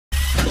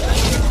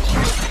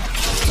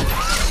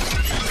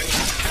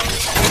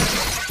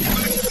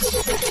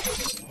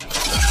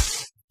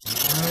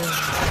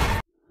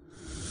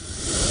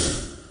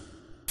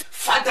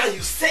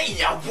you say in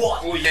your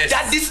word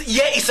that this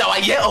year is our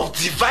year of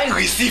divine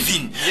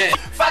receiving. Yes.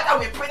 Father,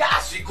 we pray that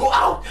as we go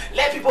out,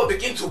 let people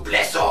begin to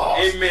bless us.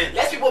 Amen.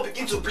 Let people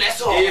begin to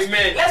bless us.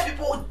 Amen. Let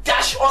people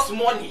dash us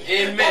money.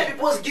 Amen. Let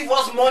people give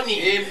us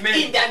money. Amen.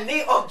 In the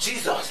name of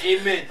Jesus.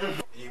 Amen.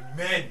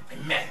 Amen.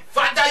 Amen.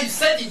 Father, you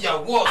said in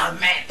your word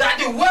that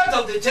the word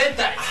of the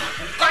Gentiles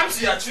will come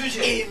to your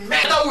children. Amen.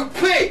 Father, we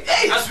pray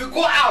as we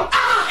go out,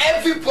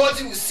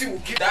 everybody we see will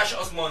give dash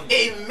us money.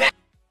 Amen.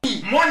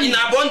 Money in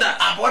abundance.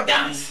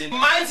 Abundance. In the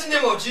mighty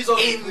name of Jesus.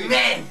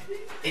 Amen.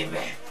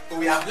 Amen.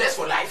 We are blessed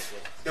for life.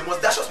 They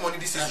must dash us money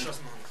this season.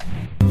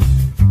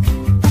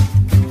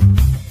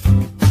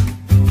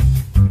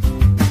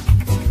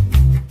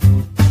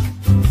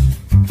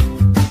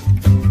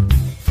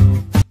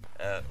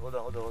 Hold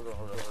on.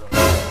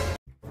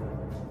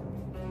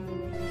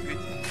 Good.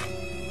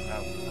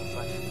 I'm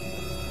fine.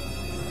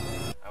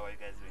 How are you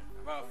guys doing?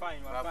 We're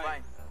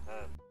fine.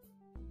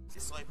 See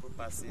some people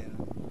passing,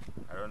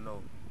 I don't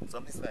know.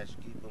 Some people I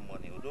should give people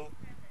money, although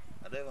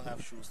I don't even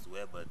have shoes to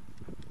wear, but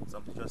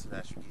some people just said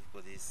I should give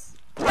people this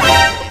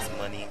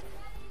money.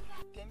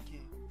 Thank you.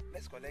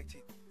 Let's collect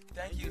it.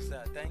 Thank you,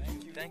 sir. Thank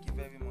you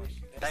very much.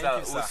 Thank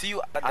you, sir. We'll see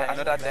you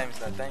another time,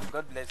 sir.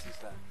 God bless you,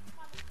 sir.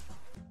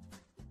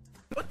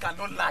 God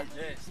cannot lie.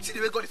 Yes. See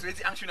the way God is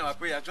already answering our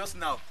prayer just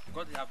now.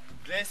 God is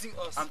blessing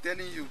us. I'm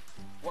telling you.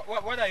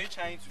 What are you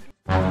trying to do?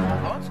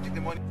 I want to keep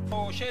the money.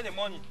 Oh, share the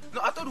money.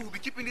 No, I thought we would be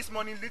keeping this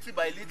money little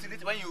by little.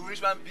 When you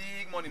reach one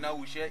big money, now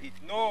we'll share it.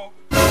 No,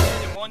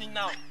 share the money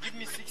now. Give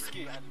me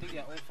 6K and take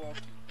your own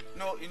 4K.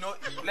 No,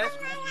 let's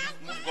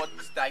move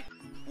God's type.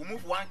 We'll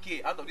move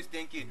 1K out of this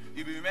 10K.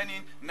 You'll be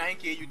remaining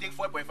 9K. You take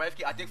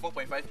 4.5K. I take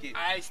 4.5K.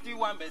 I still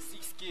want the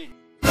 6K.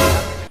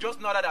 You just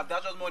know that after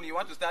just money, you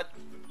want to start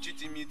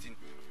cheating meeting.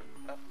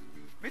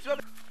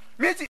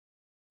 Meeting.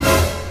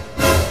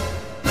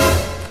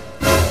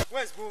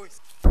 Where's boys?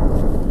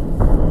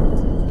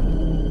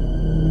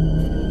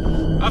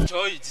 After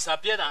all, you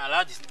disappeared and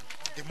allowed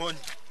the money.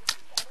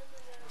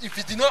 If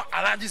you did not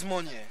allow this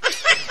money,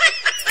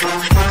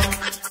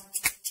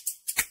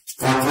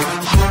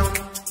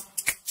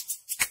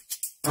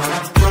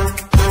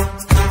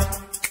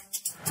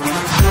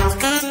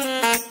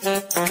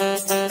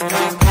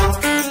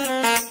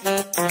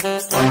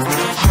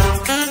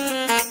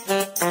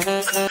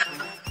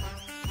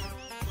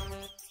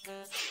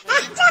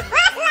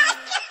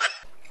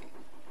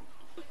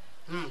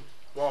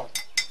 Wow.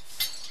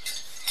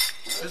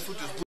 This food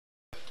is good.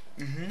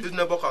 This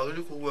neighbor can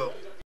really cook well.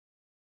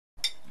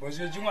 But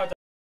you drink water,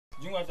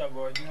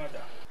 boy, drink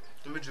water.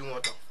 Let me drink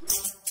water.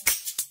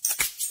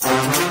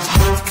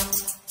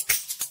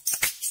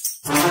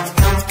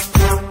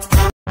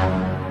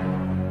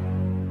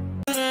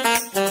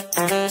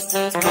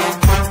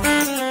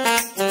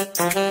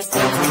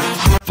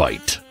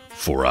 Fight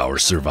for our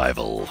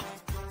survival.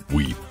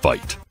 We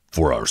fight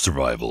for our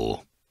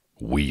survival.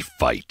 We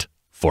fight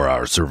for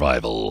our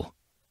survival.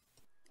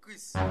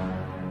 Chris.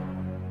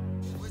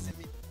 Where's the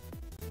meat?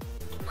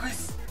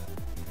 Chris.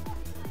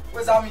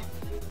 Where's that meat?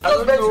 I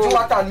just went to drink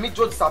water and meat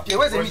just disappear.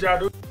 Where's the meat? I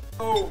don't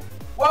know.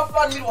 What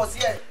fun meat was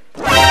here?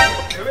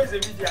 Where's the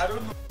meat? I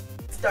don't know.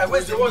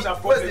 Where's the meat?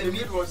 Where's the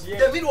meat? Was here.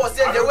 The meat was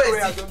here.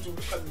 Where is it?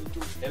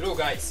 Hello,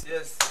 guys.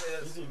 Yes.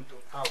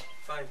 How?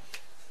 Fine.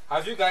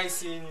 Have you guys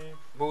seen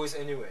boys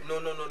anywhere? No.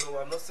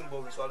 I've not seen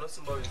Boris.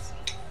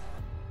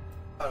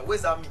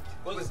 Where's that meat?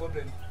 What's the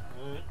problem?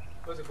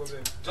 What's the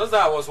problem? Just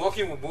that I was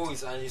walking with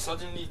boys and he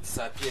suddenly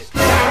disappeared.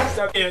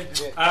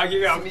 I'll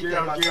give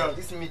you.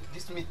 This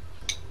meat.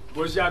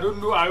 But I don't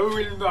know. I don't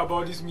really know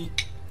about this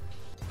meat.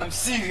 I'm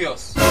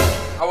serious.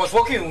 I was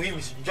walking with him,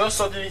 he just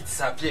suddenly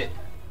disappeared.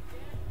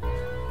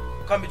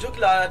 You can't be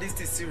joking like this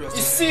is serious.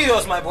 It's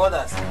serious, my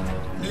brothers.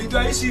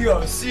 Literally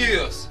serious.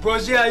 Serious.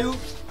 Brother, are you?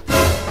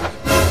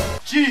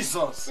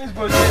 Jesus. Where's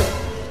brother?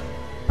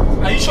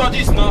 Are you sure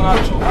this is not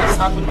rapture? What's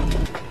happening?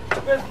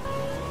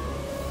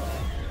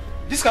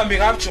 This can be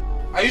rapture.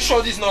 Are you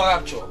sure this is not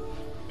rapture?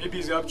 Maybe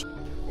it's rapture.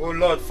 Oh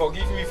Lord,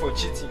 forgive me for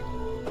cheating.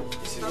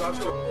 This is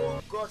rapture.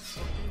 Oh God,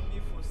 forgive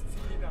me for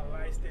stealing and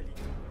lying, stealing.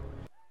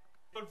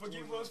 God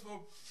forgive us for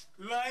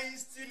lying,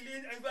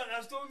 stealing. In fact,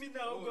 has told me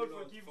now. Oh, God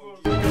Lord, forgive us.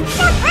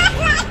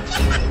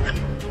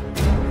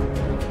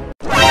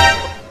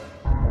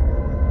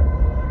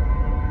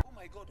 Oh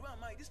my God, where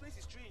am I? This place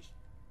is strange.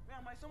 Where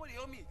am I? Somebody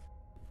help me.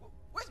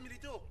 Where's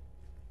Milito?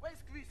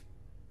 Where's Chris?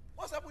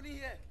 What's happening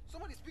here?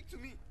 Somebody speak to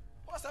me.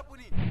 What's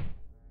happening?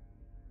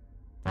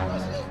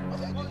 What's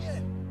happening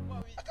here?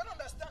 I cannot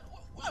understand.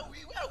 Where are we?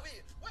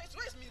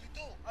 Where's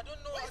Milito? I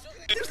don't know.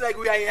 It seems like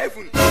we are in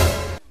heaven.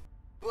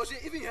 Boshe,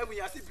 even in heaven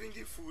you are still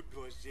bringing food,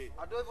 Boshe.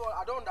 I don't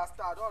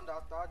understand.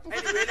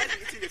 Anyway, let's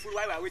be eating the food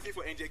while we are waiting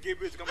for Angel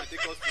Gabriel to come and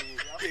take us to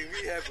the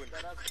real heaven.